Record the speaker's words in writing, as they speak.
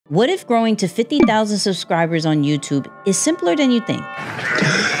What if growing to 50,000 subscribers on YouTube is simpler than you think?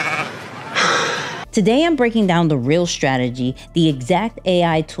 Today, I'm breaking down the real strategy, the exact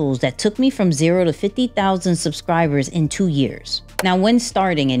AI tools that took me from 0 to 50,000 subscribers in 2 years. Now, when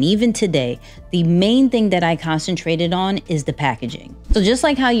starting, and even today, the main thing that I concentrated on is the packaging. So just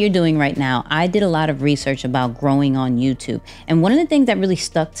like how you're doing right now, I did a lot of research about growing on YouTube. And one of the things that really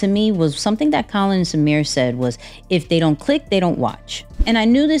stuck to me was something that Colin and Samir said was, if they don't click, they don't watch. And I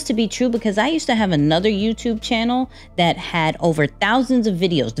knew this to be true because I used to have another YouTube channel that had over thousands of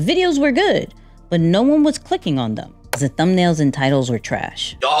videos. The videos were good, but no one was clicking on them because the thumbnails and titles were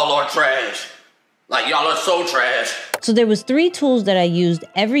trash. Y'all are trash. Like, y'all are so trash. So there was 3 tools that I used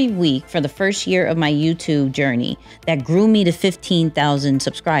every week for the first year of my YouTube journey that grew me to 15,000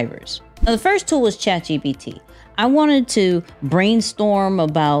 subscribers. Now, the first tool was ChatGPT. I wanted to brainstorm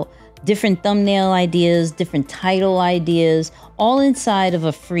about different thumbnail ideas, different title ideas, all inside of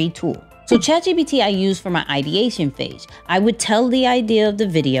a free tool. So ChatGPT I used for my ideation phase. I would tell the idea of the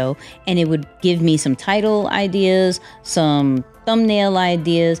video and it would give me some title ideas, some thumbnail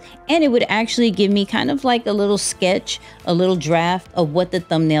ideas, and it would actually give me kind of like a little sketch, a little draft of what the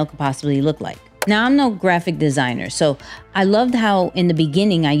thumbnail could possibly look like. Now, I'm no graphic designer, so I loved how in the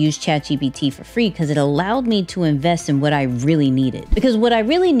beginning I used ChatGPT for free because it allowed me to invest in what I really needed. Because what I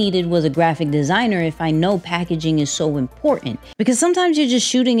really needed was a graphic designer if I know packaging is so important. Because sometimes you're just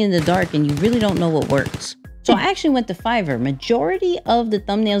shooting in the dark and you really don't know what works. So I actually went to Fiverr. Majority of the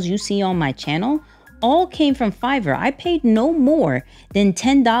thumbnails you see on my channel all came from Fiverr. I paid no more than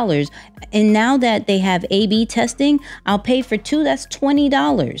 $10. And now that they have A/B testing, I'll pay for 2, that's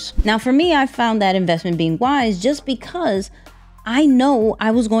 $20. Now for me, I found that investment being wise just because I know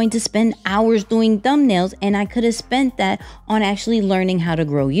I was going to spend hours doing thumbnails and I could have spent that on actually learning how to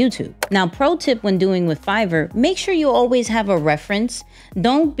grow YouTube. Now, pro tip when doing with Fiverr, make sure you always have a reference.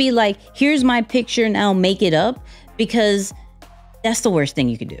 Don't be like, here's my picture, now make it up, because that's the worst thing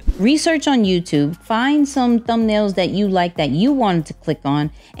you could do. Research on YouTube, find some thumbnails that you like that you wanted to click on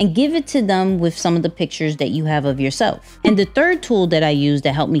and give it to them with some of the pictures that you have of yourself. And the third tool that I used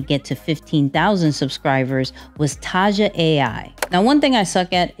to help me get to 15,000 subscribers was Taja AI. Now, one thing I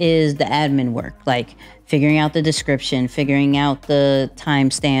suck at is the admin work, like figuring out the description, figuring out the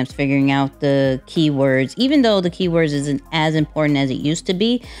timestamps, figuring out the keywords. Even though the keywords isn't as important as it used to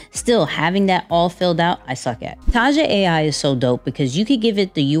be, still having that all filled out, I suck at. Taja AI is so dope because you could give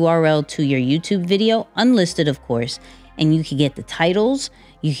it the URL to your YouTube video, unlisted of course, and you could get the titles,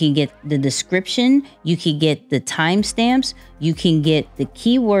 you can get the description, you can get the timestamps, you can get the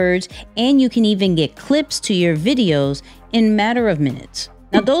keywords, and you can even get clips to your videos in a matter of minutes.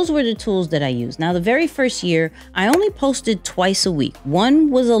 Now, those were the tools that I used. Now, the very first year, I only posted twice a week. One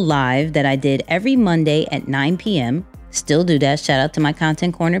was a live that I did every Monday at 9 p.m. Still do that. Shout out to my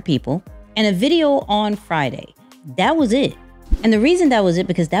Content Corner people. And a video on Friday. That was it. And the reason that was it,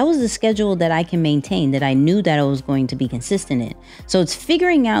 because that was the schedule that I can maintain, that I knew that I was going to be consistent in. So it's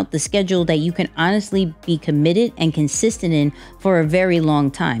figuring out the schedule that you can honestly be committed and consistent in for a very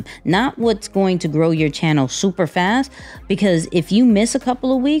long time. Not what's going to grow your channel super fast, because if you miss a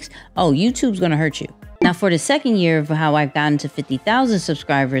couple of weeks, oh, YouTube's going to hurt you. Now, for the second year of how I've gotten to 50,000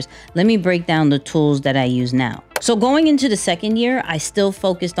 subscribers, let me break down the tools that I use now. So going into the second year, I still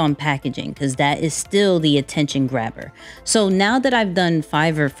focused on packaging because that is still the attention grabber. So now that I've done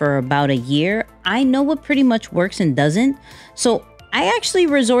Fiverr for about a year, I know what pretty much works and doesn't. So I actually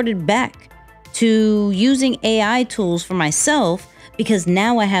resorted back to using AI tools for myself because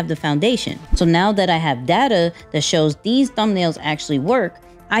now I have the foundation. So now that I have data that shows these thumbnails actually work,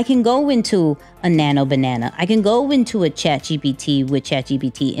 I can go into a Nano Banana. I can go into a ChatGPT with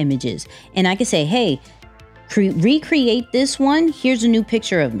ChatGPT images, and I can say, hey, recreate this one. Here's a new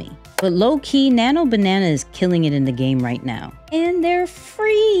picture of me. But low key, Nano Banana is killing it in the game right now. And they're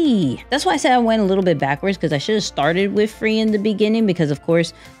free. That's why I said I went a little bit backwards, because I should have started with free in the beginning, because of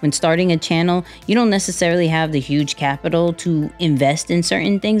course, when starting a channel, you don't necessarily have the huge capital to invest in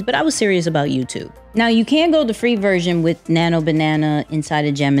certain things, but I was serious about YouTube. Now, you can go the free version with Nano Banana inside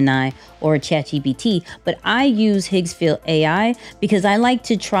of Gemini or ChatGPT, but I use Higgsfield AI because I like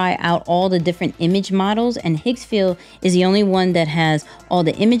to try out all the different image models, and Higgsfield is the only one that has all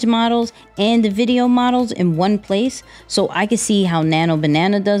the image models and the video models in one place. So I can see how Nano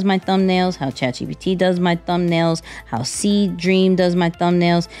Banana does my thumbnails, how ChatGPT does my thumbnails, how Seed Dream does my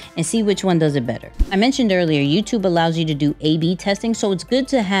thumbnails, and see which one does it better. I mentioned earlier, YouTube allows you to do A/B testing, so it's good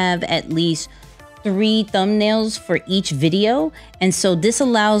to have at least 3 thumbnails for each video. And so this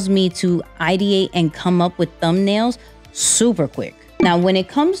allows me to ideate and come up with thumbnails super quick. Now, when it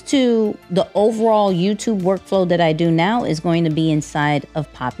comes to the overall YouTube workflow that I do now is going to be inside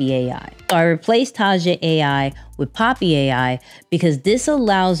of Poppy AI. So I replaced Taja AI with Poppy AI because this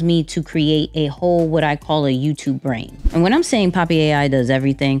allows me to create a whole, what I call a YouTube brain. And when I'm saying Poppy AI does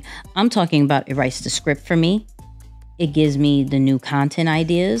everything, I'm talking about it writes the script for me. It gives me the new content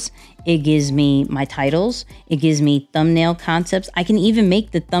ideas. It gives me my titles. It gives me thumbnail concepts. I can even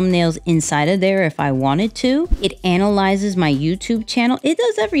make the thumbnails inside of there if I wanted to. It analyzes my YouTube channel. It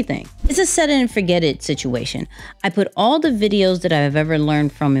does everything. It's a set it and forget it situation. I put all the videos that I've ever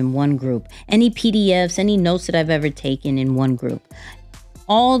learned from in one group, any PDFs, any notes that I've ever taken in one group.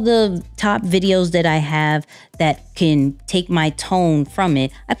 All the top videos that I have that can take my tone from it,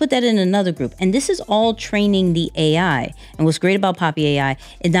 I put that in another group. And this is all training the AI. And what's great about Poppy AI,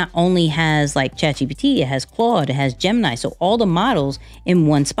 it not only has like ChatGPT, it has Claude, it has Gemini. So all the models in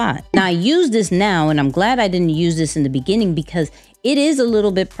one spot. Now I use this now, and I'm glad I didn't use this in the beginning because it is a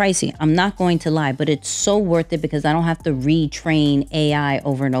little bit pricey. I'm not going to lie, but it's so worth it because I don't have to retrain AI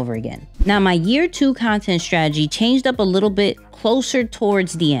over and over again. Now, my year 2 content strategy changed up a little bit closer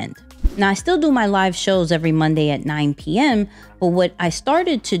towards the end. Now, I still do my live shows every Monday at 9 p.m., but what I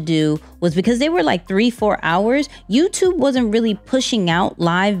started to do was, because they were like 3-4 hours, YouTube wasn't really pushing out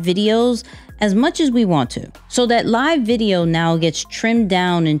live videos as much as we want to. So that live video now gets trimmed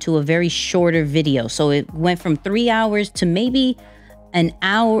down into a very shorter video. So it went from 3 hours to maybe an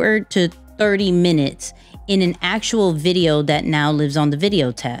hour to 30 minutes in an actual video that now lives on the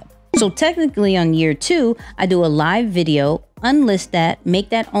video tab. So technically on year 2, I do a live video, unlist that, make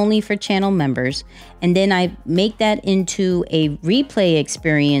that only for channel members, and then I make that into a replay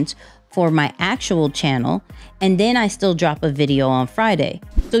experience for my actual channel, and then I still drop a video on Friday.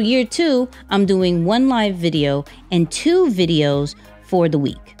 So year 2, I'm doing 1 live video and 2 videos for the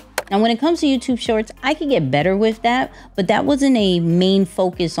week. Now, when it comes to YouTube Shorts, I could get better with that, but that wasn't a main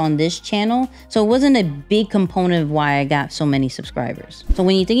focus on this channel. So it wasn't a big component of why I got so many subscribers. So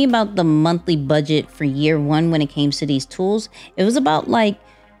when you're thinking about the monthly budget for year 1, when it came to these tools, it was about like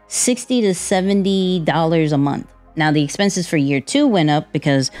 $60 to $70 a month. Now, the expenses for year 2 went up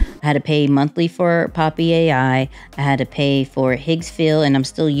because I had to pay monthly for Poppy AI. I had to pay for Higgsfield, and I'm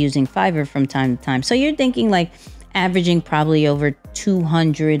still using Fiverr from time to time. So you're thinking like averaging probably over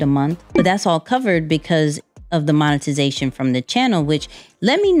 $200 a month, but that's all covered because of the monetization from the channel, which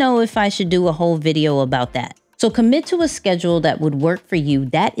let me know if I should do a whole video about that. So commit to a schedule that would work for you.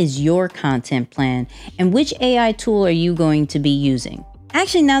 That is your content plan. And which AI tool are you going to be using?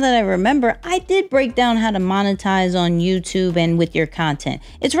 Actually, now that I remember, I did break down how to monetize on YouTube and with your content.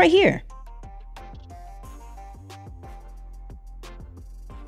 It's right here.